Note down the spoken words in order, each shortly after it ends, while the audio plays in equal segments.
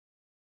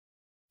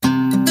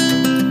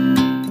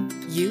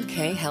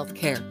UK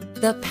Healthcare,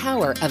 the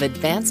power of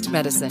advanced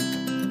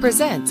medicine,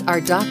 presents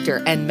our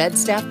doctor and med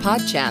staff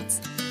pod chats.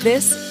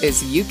 This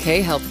is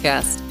UK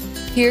Healthcast.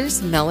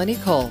 Here's Melanie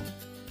Cole.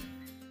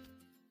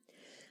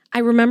 I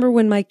remember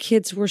when my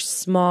kids were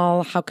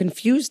small, how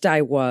confused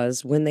I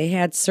was when they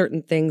had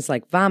certain things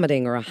like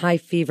vomiting or a high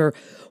fever,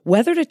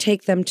 whether to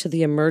take them to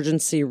the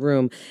emergency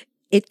room.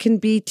 It can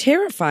be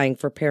terrifying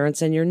for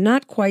parents, and you're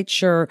not quite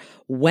sure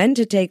when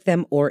to take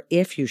them or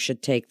if you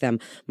should take them.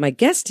 My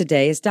guest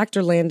today is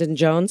Dr. Landon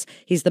Jones.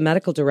 He's the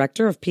medical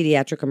director of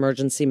Pediatric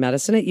Emergency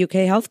Medicine at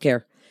UK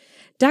Healthcare.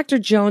 Dr.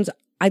 Jones,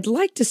 I'd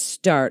like to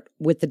start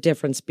with the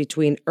difference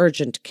between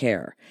urgent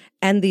care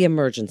and the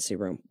emergency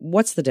room.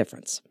 What's the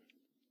difference?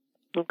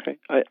 Okay.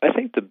 I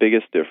think the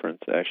biggest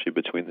difference actually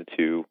between the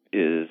two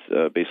is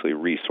basically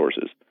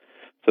resources.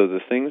 So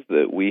the things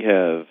that we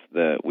have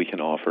that we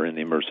can offer in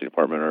the emergency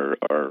department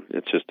are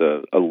it's just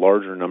a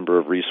larger number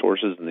of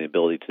resources and the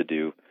ability to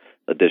do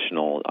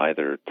additional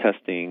either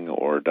testing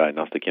or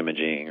diagnostic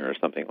imaging or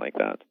something like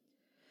that.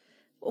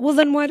 Well,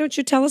 then why don't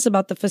you tell us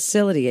about the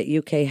facility at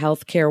UK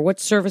Healthcare?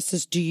 What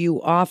services do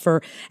you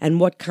offer, and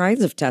what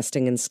kinds of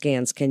testing and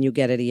scans can you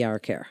get at ER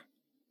Care?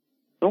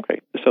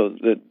 Okay, so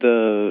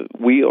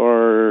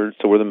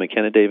we're the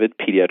McKenna David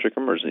Pediatric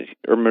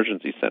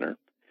Emergency Center,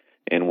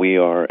 and we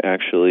are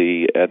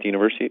actually at the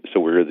university. So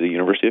we're at the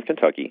University of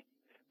Kentucky.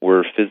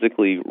 We're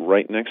physically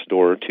right next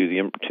door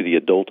to the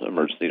adult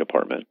emergency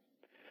department.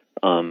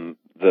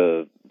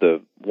 The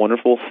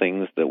wonderful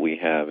things that we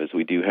have is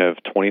we do have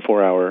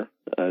 24-hour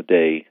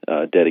day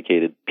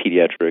dedicated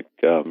pediatric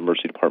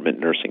emergency department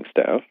nursing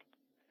staff.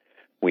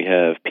 We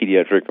have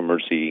pediatric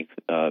emergency,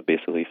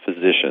 basically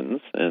physicians,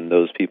 and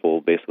those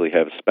people basically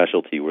have a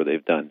specialty where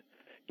they've done,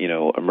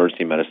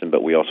 emergency medicine,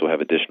 but we also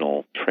have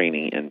additional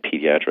training in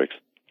pediatrics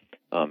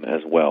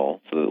as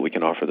well, so that we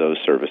can offer those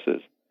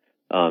services.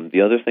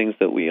 The other things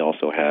that we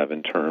also have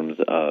in terms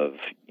of,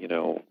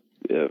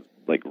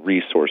 like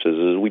resources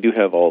is we do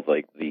have all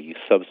like the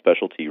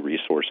subspecialty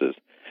resources.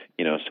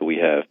 So we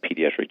have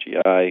pediatric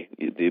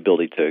GI, the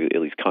ability to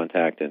at least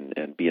contact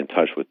and be in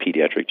touch with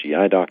pediatric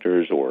GI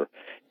doctors or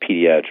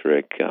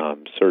pediatric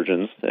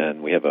surgeons,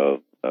 and we have a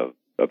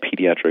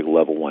pediatric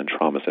level 1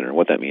 trauma center. And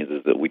what that means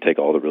is that we take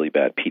all the really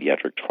bad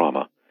pediatric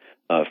trauma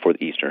for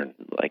the eastern,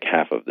 like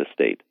half of the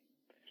state.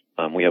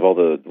 We have all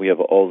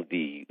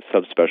the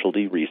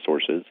subspecialty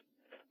resources.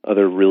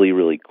 Other really,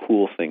 really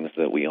cool things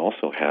that we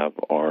also have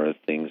are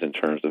things in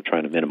terms of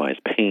trying to minimize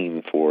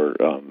pain for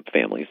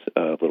families,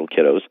 little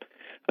kiddos.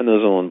 And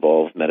those will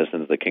involve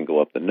medicines that can go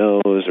up the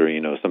nose, or,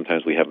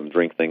 sometimes we have them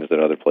drink things that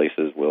other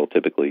places will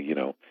typically,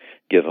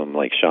 give them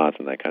like shots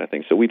and that kind of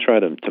thing. So we try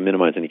to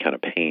minimize any kind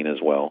of pain as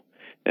well.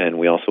 And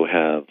we also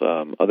have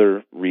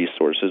other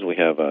resources. We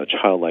have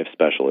child life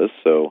specialists.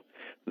 So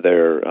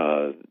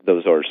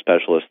those are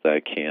specialists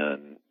that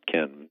can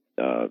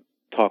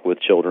talk with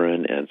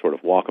children and sort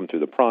of walk them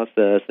through the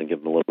process and give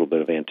them a little bit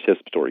of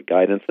anticipatory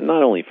guidance, and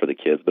not only for the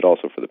kids, but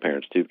also for the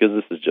parents too, because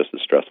this is just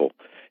as stressful,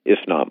 if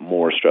not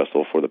more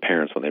stressful, for the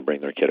parents when they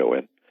bring their kiddo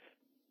in.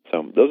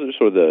 So those are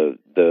sort of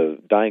the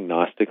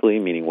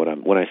diagnostically, meaning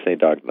when I say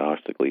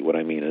diagnostically, what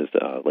I mean is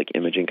like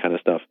imaging kind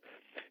of stuff.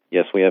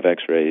 Yes, we have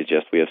X-rays.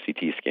 Yes, we have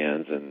CT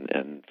scans,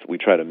 and we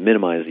try to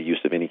minimize the use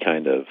of any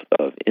kind of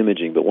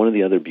imaging. But one of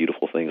the other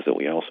beautiful things that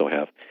we also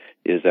have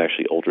is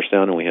actually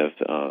ultrasound, and we have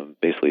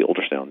basically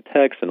ultrasound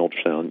techs and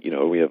ultrasound.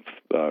 We have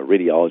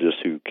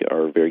radiologists who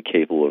are very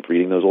capable of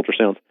reading those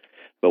ultrasounds,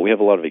 but we have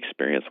a lot of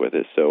experience with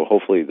it. So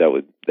hopefully that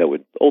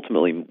would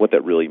ultimately, what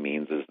that really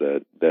means is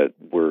that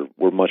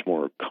we're much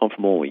more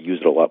comfortable, and we use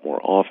it a lot more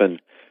often.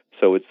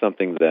 So it's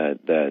something that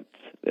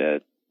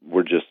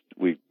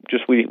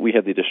we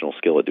have the additional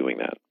skill at doing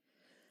that.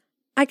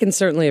 I can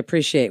certainly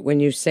appreciate when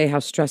you say how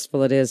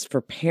stressful it is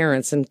for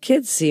parents, and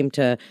kids seem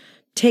to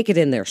take it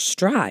in their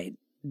stride,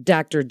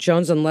 Dr.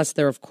 Jones, unless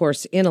they're, of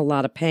course, in a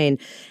lot of pain.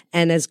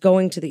 And as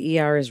going to the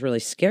ER is really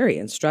scary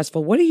and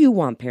stressful, what do you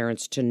want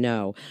parents to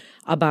know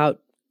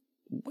about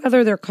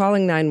whether they're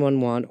calling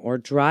 911 or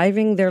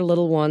driving their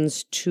little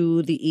ones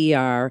to the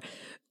ER?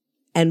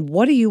 And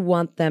what do you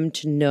want them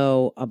to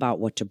know about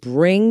what to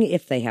bring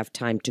if they have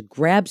time to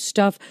grab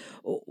stuff?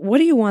 What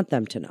do you want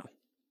them to know?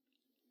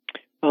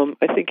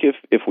 I think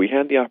if we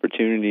had the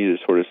opportunity to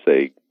sort of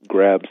say,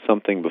 grab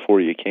something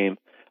before you came,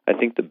 I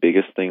think the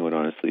biggest thing would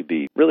honestly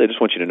be, really, I just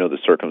want you to know the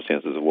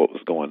circumstances of what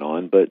was going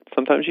on, but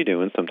sometimes you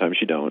do and sometimes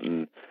you don't.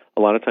 And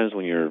a lot of times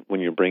when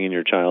you're bringing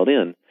your child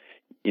in,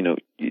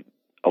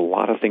 a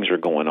lot of things are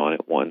going on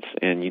at once,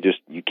 and you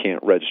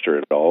can't register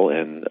it all,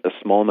 and a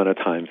small amount of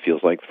time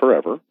feels like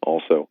forever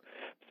also.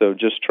 So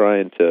just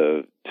trying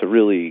to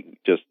really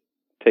just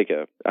take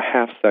a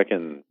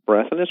half-second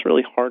breath, and it's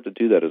really hard to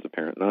do that as a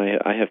parent. And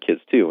I have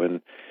kids too,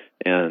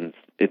 and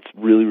it's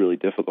really, really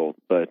difficult.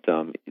 But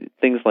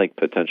things like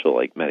potential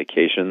like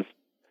medications,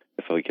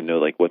 if we can know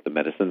like what the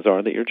medicines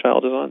are that your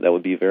child is on, that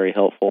would be very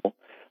helpful.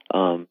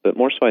 But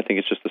more so, I think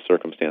it's just the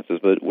circumstances.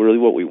 But really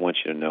what we want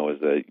you to know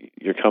is that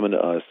you're coming to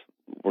us,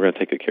 we're going to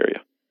take good care of you.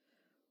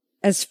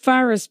 As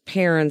far as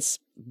parents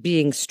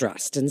being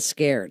stressed and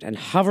scared and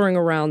hovering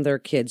around their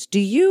kids. Do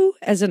you,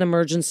 as an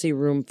emergency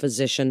room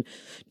physician,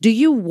 do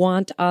you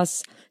want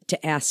us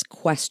to ask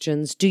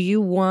questions? Do you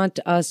want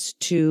us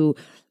to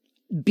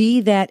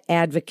be that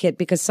advocate?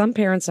 Because some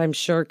parents, I'm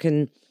sure,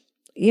 can,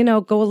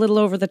 go a little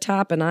over the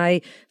top. And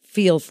I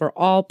feel for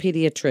all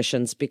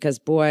pediatricians because,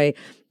 boy,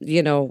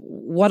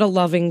 what a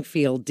loving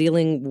field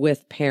dealing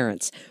with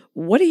parents.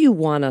 What do you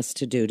want us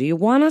to do? Do you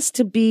want us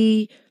to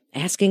be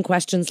asking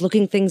questions,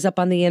 looking things up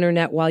on the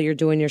internet while you're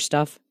doing your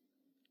stuff?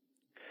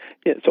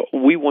 Yeah, so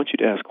we want you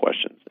to ask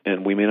questions,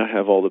 and we may not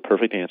have all the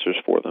perfect answers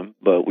for them,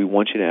 but we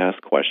want you to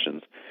ask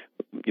questions.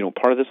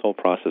 Part of this whole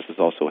process is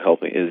also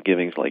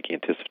giving like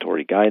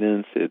anticipatory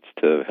guidance. It's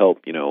to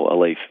help,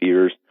 allay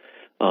fears.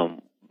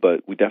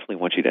 But we definitely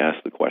want you to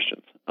ask the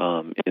questions.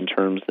 In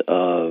terms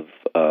of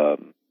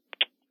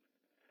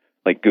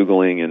like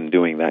Googling and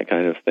doing that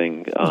kind of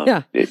thing,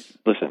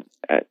 listen,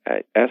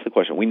 ask the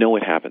question. We know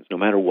it happens. No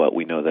matter what,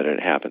 we know that it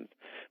happens.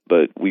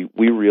 But we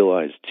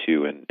realize,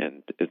 too,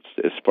 and it's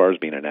as far as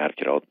being an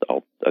advocate,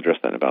 I'll address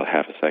that in about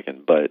half a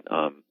second, but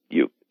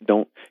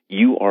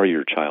you are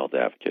your child's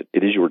advocate.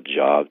 It is your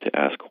job to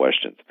ask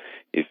questions.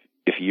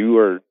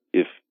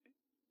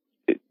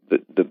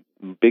 The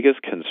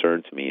biggest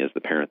concern to me is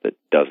the parent that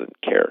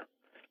doesn't care,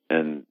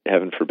 and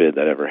heaven forbid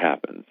that ever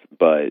happens.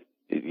 But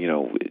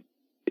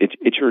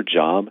it's your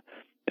job,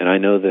 and I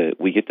know that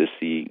we get to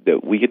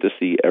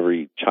see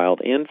every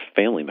child and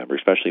family member,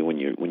 especially when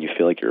you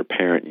feel like you're a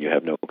parent and you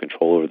have no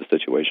control over the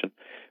situation.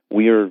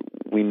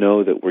 We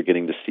know that we're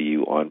getting to see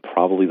you on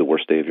probably the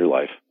worst day of your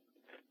life,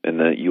 and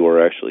that you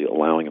are actually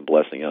allowing and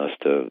blessing us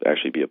to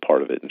actually be a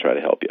part of it and try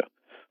to help you.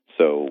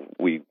 So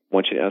we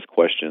want you to ask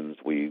questions.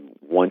 We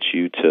want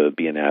you to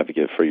be an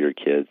advocate for your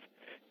kids,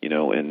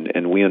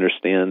 and we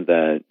understand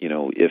that,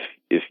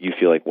 if you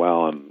feel like,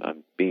 wow,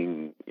 I'm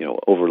being,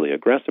 overly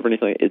aggressive or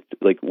anything, it's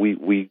like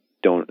we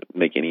don't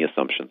make any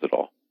assumptions at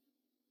all.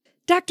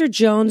 Dr.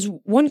 Jones,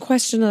 one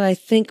question that I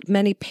think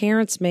many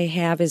parents may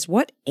have is,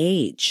 what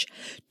age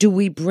do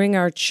we bring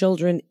our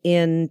children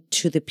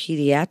into the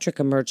pediatric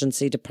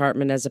emergency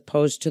department as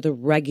opposed to the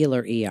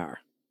regular ER?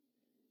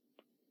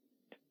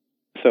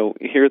 So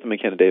here at the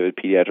McKenna-David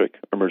Pediatric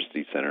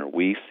Emergency Center,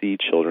 we see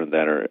children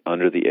that are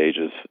under the age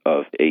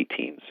of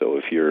 18. So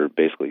if you're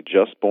basically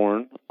just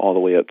born all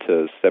the way up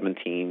to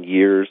 17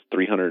 years,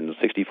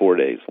 364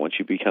 days, once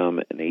you become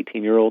an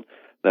 18-year-old,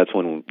 that's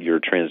when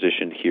you're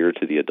transitioned here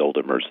to the adult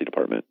emergency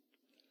department.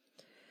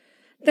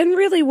 Then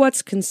really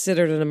what's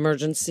considered an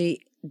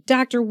emergency?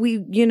 Doctor,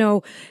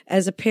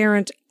 as a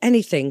parent,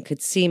 anything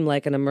could seem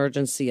like an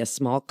emergency. A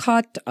small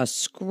cut, a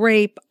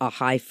scrape, a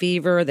high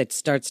fever that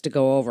starts to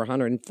go over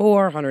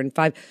 104,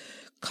 105.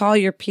 Call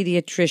your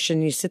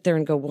pediatrician. You sit there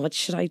and go, what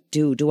should I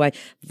do?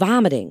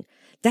 Vomiting?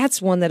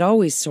 That's one that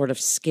always sort of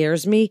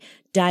scares me.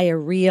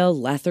 Diarrhea,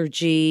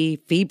 lethargy,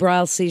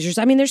 febrile seizures.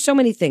 I mean, there's so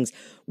many things.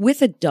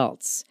 With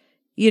adults,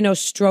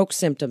 stroke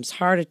symptoms,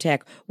 heart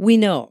attack, we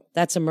know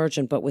that's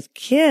emergent. But with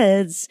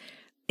kids,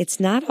 it's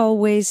not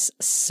always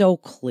so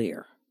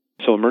clear.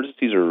 So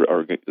emergencies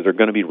they're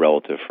going to be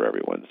relative for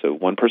everyone. So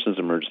one person's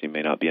emergency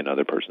may not be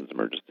another person's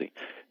emergency.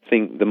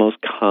 The most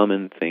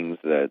common things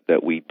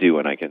that we do,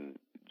 and I can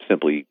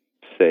simply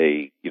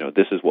say,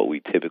 this is what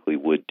we typically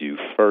would do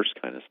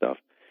first kind of stuff,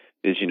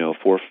 is,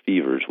 for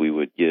fevers, we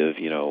would give,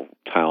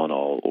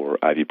 Tylenol or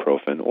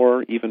ibuprofen,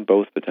 or even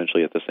both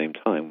potentially at the same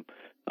time,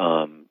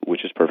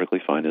 which is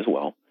perfectly fine as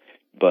well.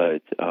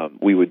 But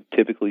we would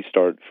typically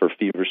start, for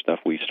fever stuff,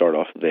 we start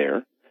off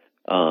there.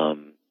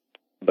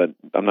 But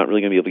I'm not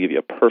really going to be able to give you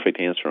a perfect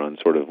answer on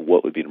sort of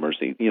what would be an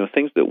emergency.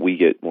 Things that we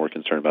get more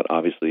concerned about,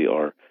 obviously,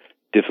 are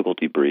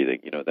difficulty breathing.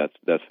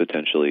 That's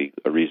potentially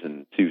a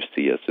reason to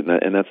see us,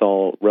 and that's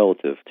all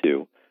relative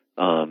too.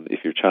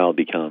 If your child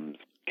becomes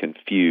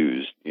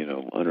confused,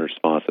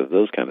 unresponsive,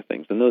 those kind of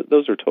things, and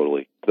those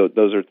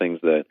are things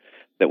that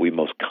we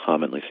most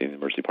commonly see in the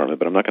emergency department.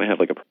 But I'm not going to have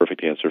like a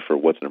perfect answer for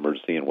what's an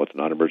emergency and what's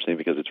not an emergency,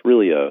 because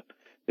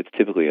it's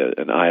typically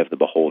an eye of the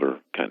beholder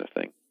kind of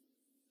thing.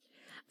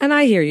 And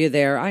I hear you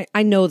there.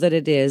 I know that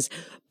it is.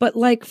 But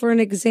like, for an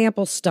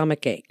example,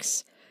 stomach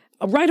aches.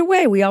 Right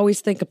away, we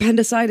always think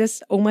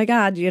appendicitis. Oh, my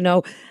God,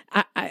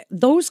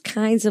 those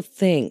kinds of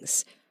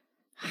things.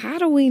 How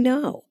do we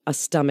know a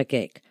stomach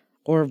ache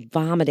or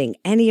vomiting,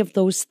 any of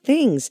those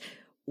things?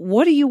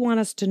 What do you want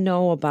us to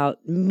know about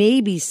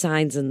maybe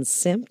signs and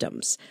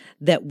symptoms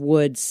that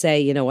would say,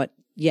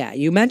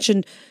 you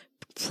mentioned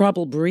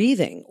trouble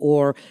breathing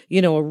or,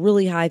 a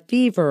really high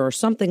fever or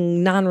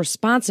something,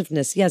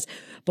 non-responsiveness. Yes.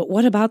 But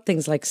what about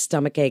things like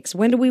stomach aches?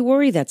 When do we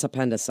worry that's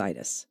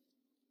appendicitis?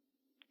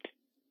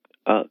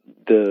 I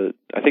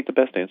think the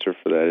best answer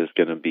for that is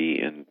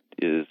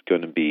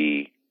going to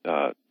be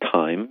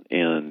time.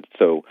 And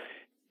so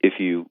if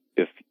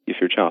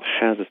your child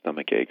has a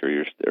stomach ache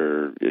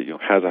or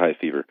has a high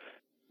fever,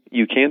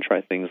 you can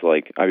try things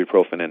like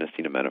ibuprofen and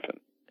acetaminophen,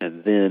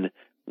 and then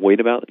wait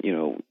about,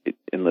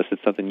 unless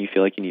it's something you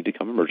feel like you need to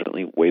come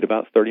emergently, wait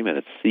about 30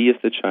 minutes. See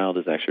if the child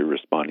is actually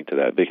responding to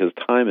that, because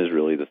time is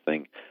really the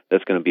thing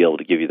that's going to be able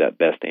to give you that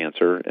best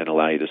answer and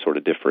allow you to sort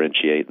of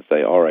differentiate and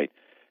say, all right,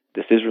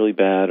 this is really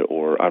bad,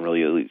 or I'm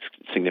really at least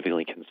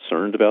significantly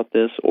concerned about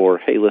this, or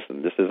hey,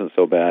 listen, this isn't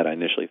so bad. I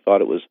initially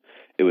thought it was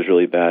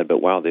really bad, but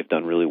wow, they've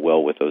done really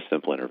well with those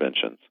simple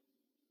interventions.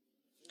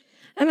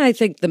 And I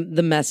think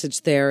the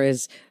message there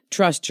is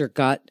trust your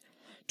gut.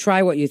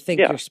 Try what you think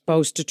you're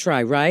supposed to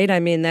try, right?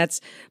 I mean,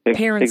 that's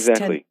parents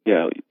exactly.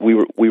 Yeah,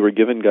 we were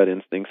given gut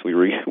instincts. We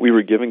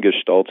were given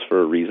gestalts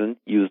for a reason.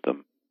 Use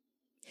them.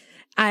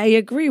 I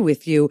agree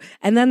with you.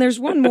 And then there's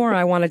one more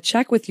I want to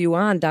check with you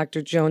on,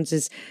 Dr. Jones,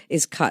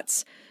 is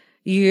cuts.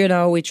 You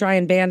know, we try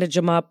and bandage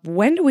them up.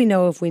 When do we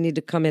know if we need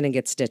to come in and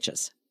get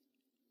stitches?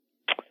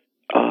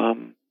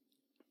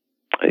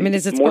 I mean,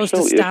 is it supposed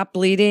to stop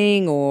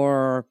bleeding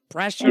or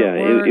pressure?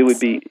 Yeah, it would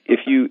be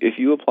if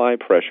you apply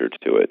pressure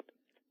to it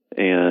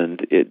and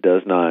it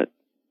does not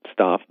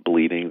stop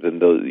bleeding, then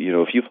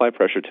if you apply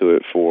pressure to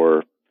it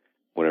for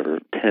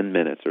 10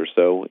 minutes or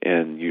so,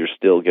 and you're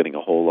still getting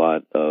a whole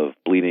lot of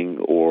bleeding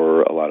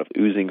or a lot of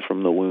oozing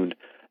from the wound,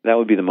 that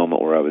would be the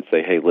moment where I would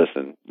say, hey,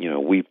 listen,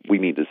 we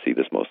need to see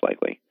this most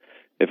likely.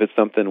 If it's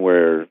something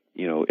where,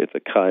 it's a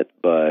cut,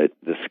 but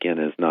the skin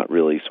is not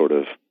really sort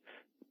of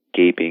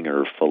gaping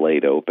or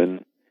filleted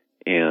open,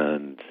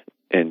 and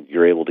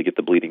you're able to get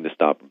the bleeding to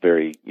stop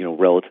very,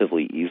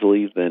 relatively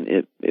easily, then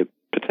it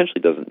potentially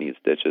doesn't need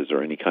stitches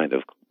or any kind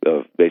of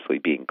basically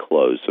being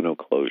closed, so no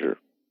closure.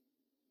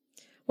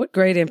 What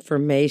great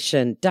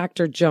information.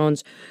 Dr.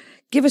 Jones,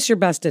 give us your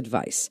best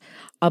advice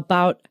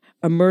about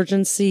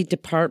emergency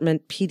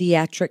department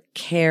pediatric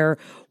care,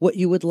 what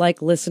you would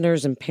like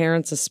listeners and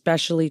parents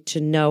especially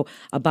to know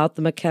about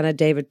the McKenna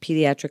David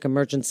Pediatric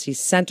Emergency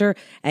Center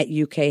at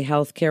UK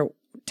Healthcare.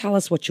 Tell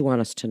us what you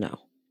want us to know.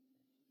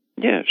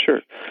 Yeah,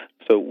 sure.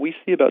 So we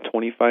see about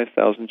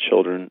 25,000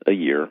 children a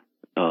year.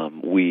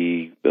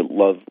 We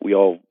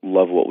all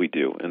love what we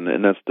do, and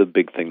that's the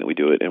big thing that we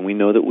do it. And we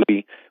know that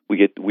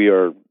we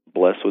are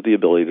blessed with the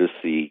ability to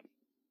see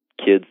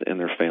kids and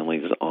their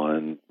families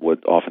on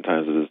what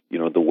oftentimes is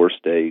the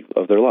worst day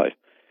of their life.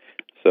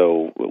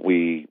 So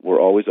we're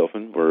always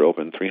open. We're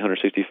open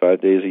 365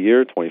 days a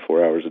year,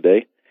 24 hours a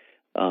day.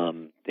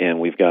 And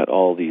we've got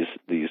all these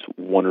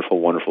wonderful,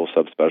 wonderful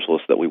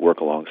subspecialists that we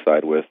work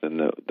alongside with and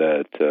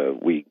that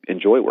we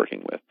enjoy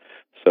working with.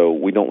 So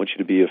we don't want you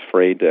to be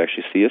afraid to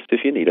actually see us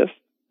if you need us.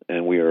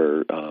 And we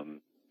are,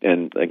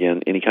 and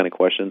again, any kind of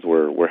questions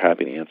we're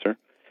happy to answer.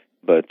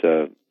 But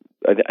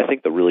I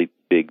think the really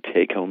big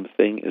take-home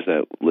thing is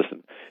that,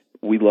 listen,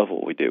 we love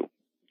what we do,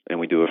 and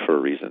we do it for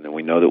a reason. And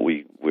we know that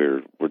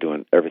we're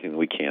doing everything that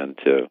we can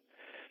to,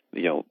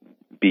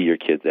 be your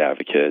kids'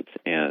 advocates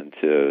and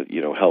to,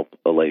 help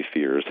allay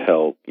fears,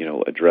 help,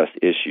 address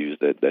issues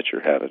that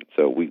you're having.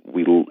 So we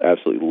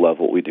absolutely love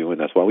what we do, and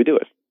that's why we do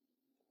it.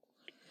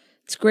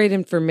 It's great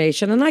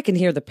information, and I can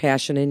hear the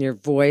passion in your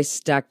voice,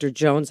 Dr.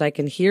 Jones. I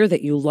can hear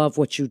that you love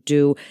what you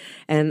do,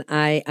 and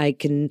I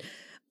can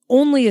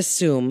only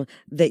assume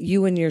that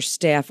you and your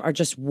staff are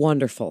just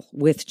wonderful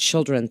with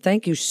children.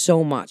 Thank you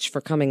so much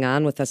for coming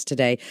on with us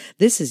today.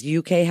 This is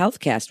UK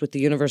HealthCast with the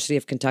University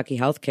of Kentucky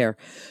Healthcare.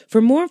 For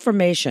more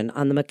information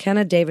on the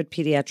McKenna David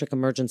Pediatric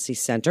Emergency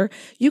Center,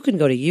 you can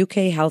go to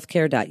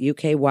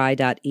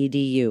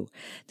ukhealthcare.uky.edu.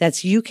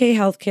 That's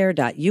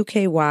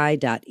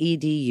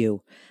ukhealthcare.uky.edu.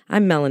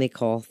 I'm Melanie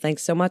Cole.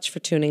 Thanks so much for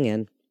tuning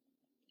in.